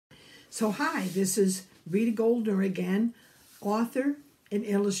So hi, this is Rita Goldner again, author and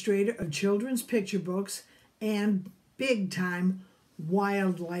illustrator of children's picture books and big-time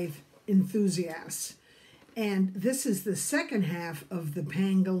wildlife enthusiast. And this is the second half of the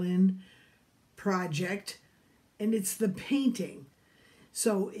Pangolin project, and it's the painting.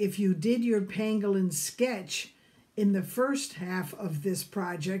 So if you did your pangolin sketch in the first half of this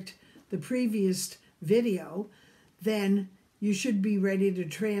project, the previous video, then you should be ready to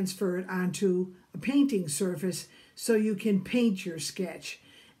transfer it onto a painting surface so you can paint your sketch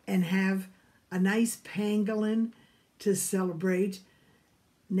and have a nice pangolin to celebrate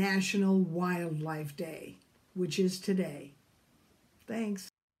National Wildlife Day, which is today. Thanks.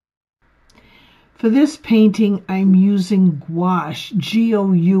 For this painting, I'm using gouache,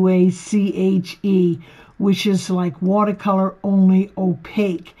 Gouache, which is like watercolor, only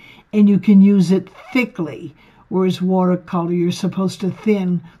opaque, and you can use it thickly, whereas watercolor, you're supposed to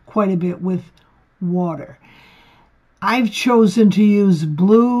thin quite a bit with water. I've chosen to use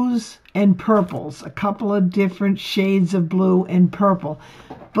blues and purples, a couple of different shades of blue and purple,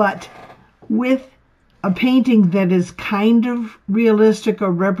 but with a painting that is kind of realistic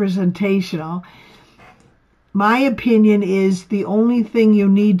or representational, my opinion is the only thing you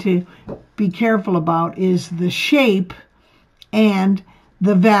need to be careful about is the shape and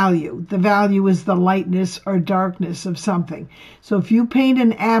the value. The value is the lightness or darkness of something. So if you paint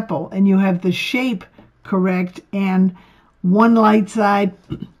an apple and you have the shape correct and one light side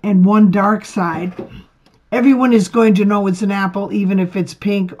and one dark side, everyone is going to know it's an apple, even if it's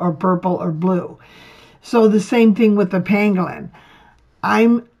pink or purple or blue. So the same thing with the pangolin.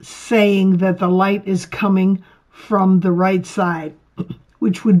 I'm saying that the light is coming from the right side,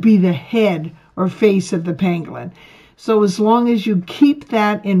 which would be the head or face of the pangolin. So as long as you keep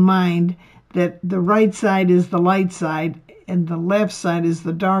that in mind, that the right side is the light side and the left side is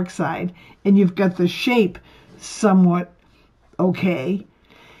the dark side, and you've got the shape somewhat okay,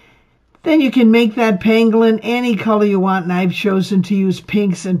 then you can make that pangolin any color you want, and I've chosen to use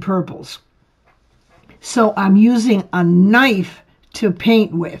pinks and purples. So I'm using a knife to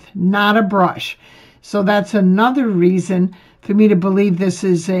paint with, not a brush. So that's another reason for me to believe this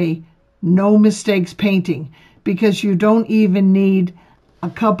is a no mistakes painting, because you don't even need a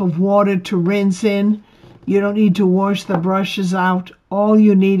cup of water to rinse in. You don't need to wash the brushes out. All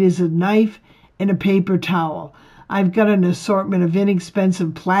you need is a knife and a paper towel. I've got an assortment of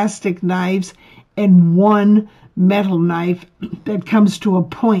inexpensive plastic knives and one metal knife that comes to a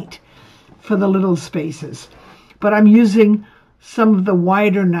point for the little spaces. But I'm using some of the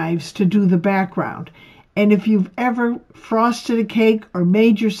wider knives to do the background. And if you've ever frosted a cake or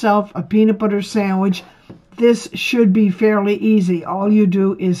made yourself a peanut butter sandwich, this should be fairly easy. All you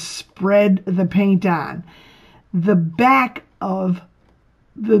do is spread the paint on. The back of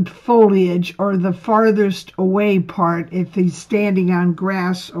the foliage, or the farthest away part, if he's standing on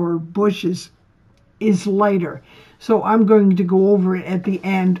grass or bushes, is lighter. So I'm going to go over it at the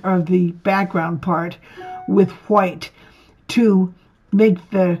end of the background part with white to make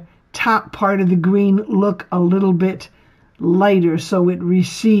the top part of the green look a little bit lighter so it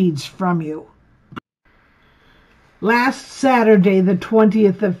recedes from you. Last Saturday, the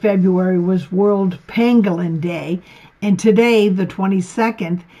 20th of February, was World Pangolin Day, and today, the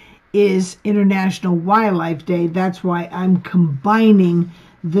 22nd, is International Wildlife Day. That's why I'm combining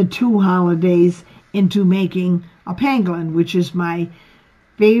the two holidays into making a pangolin, which is my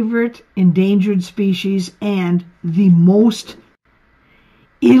favorite endangered species and the most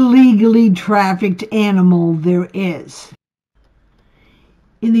illegally trafficked animal there is.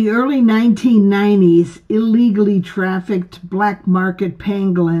 In the early 1990s, illegally trafficked black market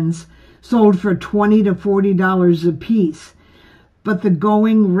pangolins sold for $20 to $40 a piece, but the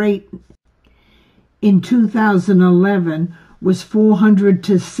going rate in 2011 was $400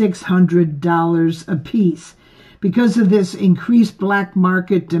 to $600 a piece. Because of this increased black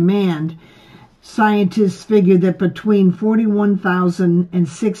market demand, scientists figure that between 41,000 and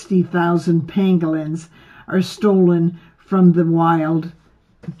 60,000 pangolins are stolen from the wild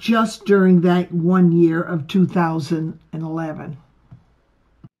just during that 1 year of 2011.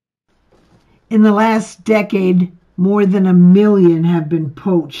 In the last decade, more than 1 million have been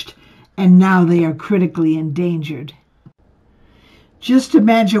poached, and now they are critically endangered. Just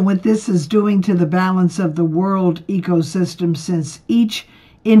imagine what this is doing to the balance of the world ecosystem, since each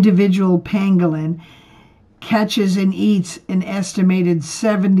individual pangolin catches and eats an estimated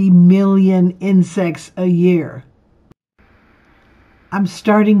 70 million insects a year. I'm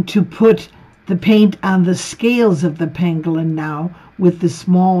starting to put the paint on the scales of the pangolin now with the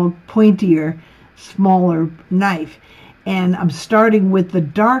small, pointier, smaller knife. and I'm starting with the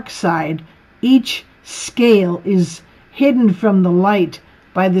dark side. Each scale is hidden from the light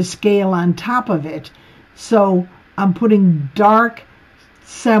by the scale on top of it. So I'm putting dark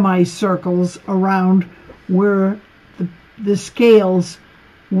semicircles around where the scales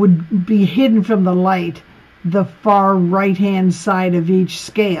would be hidden from the light, the far right-hand side of each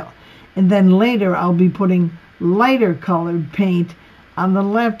scale. And then later I'll be putting lighter colored paint on the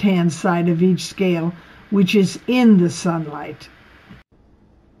left-hand side of each scale, which is in the sunlight.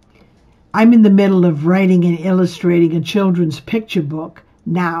 I'm in the middle of writing and illustrating a children's picture book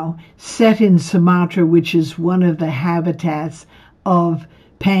now, set in Sumatra, which is one of the habitats of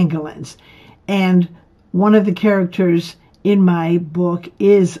pangolins. And one of the characters in my book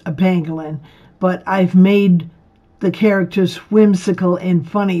is a pangolin, but I've made the characters whimsical and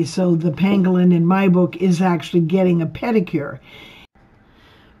funny, so the pangolin in my book is actually getting a pedicure.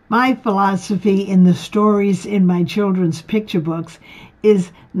 My philosophy in the stories in my children's picture books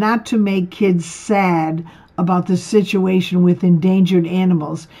is not to make kids sad about the situation with endangered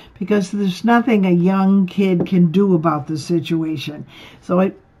animals, because there's nothing a young kid can do about the situation. So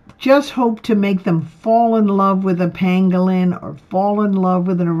I just hope to make them fall in love with a pangolin or fall in love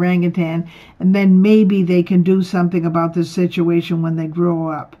with an orangutan, and then maybe they can do something about the situation when they grow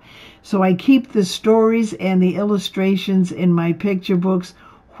up. So I keep the stories and the illustrations in my picture books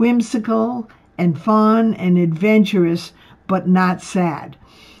whimsical and fun and adventurous, but not sad.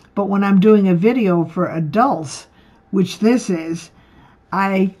 But when I'm doing a video for adults, which this is,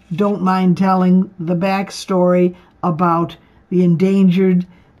 I don't mind telling the backstory about the endangered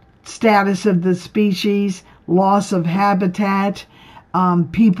status of the species, loss of habitat,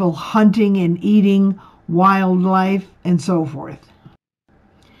 people hunting and eating wildlife, and so forth.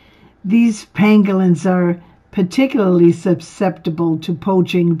 These pangolins are particularly susceptible to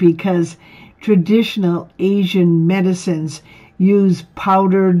poaching because traditional Asian medicines use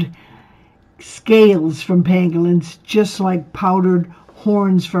powdered scales from pangolins, just like powdered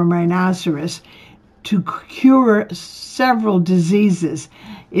horns from rhinoceros, to cure several diseases.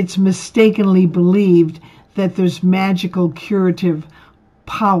 It's mistakenly believed that there's magical curative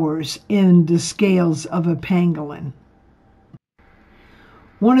powers in the scales of a pangolin.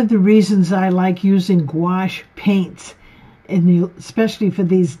 One of the reasons I like using gouache paints, especially for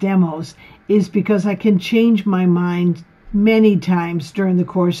these demos, is because I can change my mind many times during the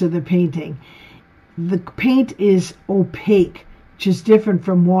course of the painting. The paint is opaque, which is different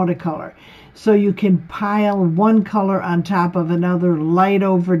from watercolor. So you can pile one color on top of another, light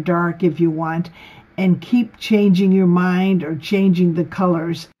over dark if you want, and keep changing your mind or changing the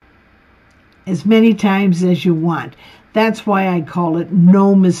colors as many times as you want. That's why I call it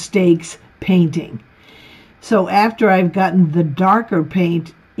no mistakes painting. So after I've gotten the darker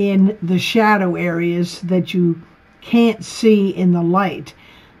paint in the shadow areas that you can't see in the light,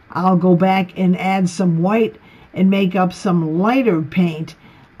 I'll go back and add some white and make up some lighter paint,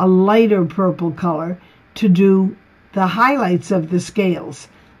 a lighter purple color, to do the highlights of the scales,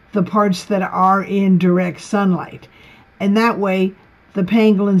 the parts that are in direct sunlight. And that way the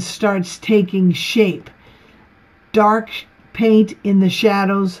pangolin starts taking shape. Dark paint in the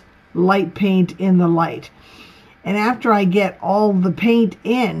shadows, light paint in the light. And after I get all the paint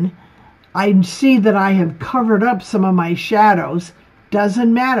in, I see that I have covered up some of my shadows.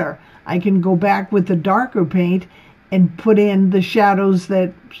 Doesn't matter. I can go back with the darker paint and put in the shadows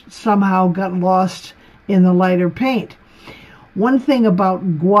that somehow got lost in the lighter paint. One thing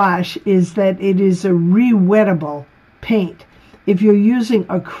about gouache is that it is a re-wettable paint. If you're using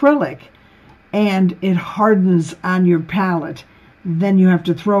acrylic and it hardens on your palette, then you have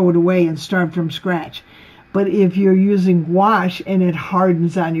to throw it away and start from scratch. But if you're using gouache and it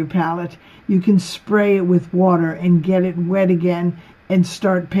hardens on your palette, you can spray it with water and get it wet again and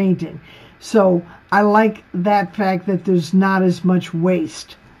start painting. So I like that fact that there's not as much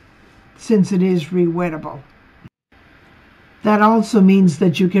waste since it is re-wettable. That also means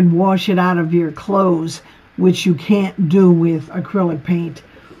that you can wash it out of your clothes, which you can't do with acrylic paint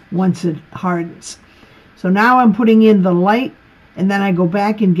once it hardens. So now I'm putting in the light, and then I go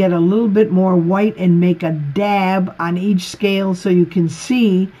back and get a little bit more white and make a dab on each scale so you can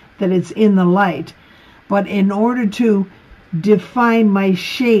see that it's in the light. But in order to define my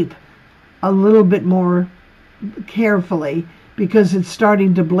shape a little bit more carefully, because it's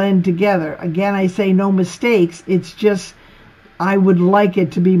starting to blend together, again I say no mistakes, it's just I would like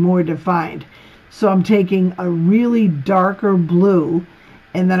it to be more defined. So I'm taking a really darker blue,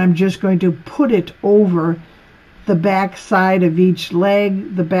 and then I'm just going to put it over the back side of each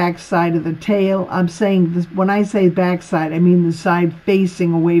leg, the back side of the tail. I'm saying this, when I say back side, I mean the side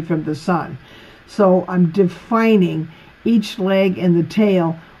facing away from the sun. So I'm defining each leg and the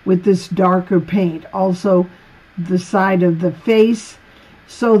tail with this darker paint. Also the side of the face,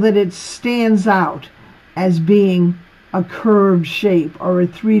 so that it stands out as being a curved shape or a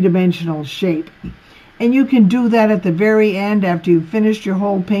three-dimensional shape. And you can do that at the very end after you've finished your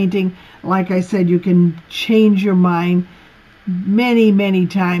whole painting. Like I said, you can change your mind many, many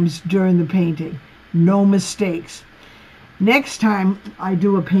times during the painting. No mistakes. Next time I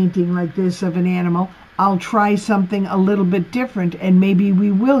do a painting like this of an animal, I'll try something a little bit different, and maybe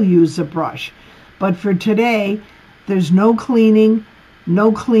we will use a brush. But for today, there's no cleaning,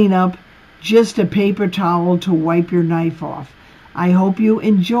 no cleanup, just a paper towel to wipe your knife off. I hope you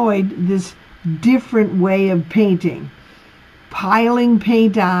enjoyed this different way of painting. Piling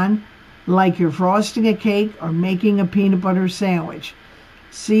paint on like you're frosting a cake or making a peanut butter sandwich.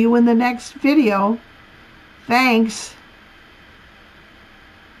 See you in the next video. Thanks.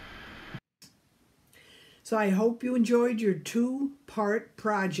 So I hope you enjoyed your two-part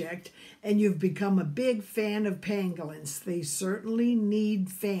project and you've become a big fan of pangolins. They certainly need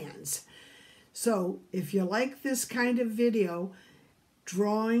fans. So if you like this kind of video,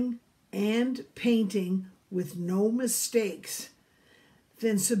 drawing and painting with no mistakes,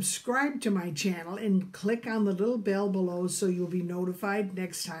 then subscribe to my channel and click on the little bell below so you'll be notified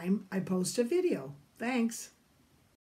next time I post a video. Thanks.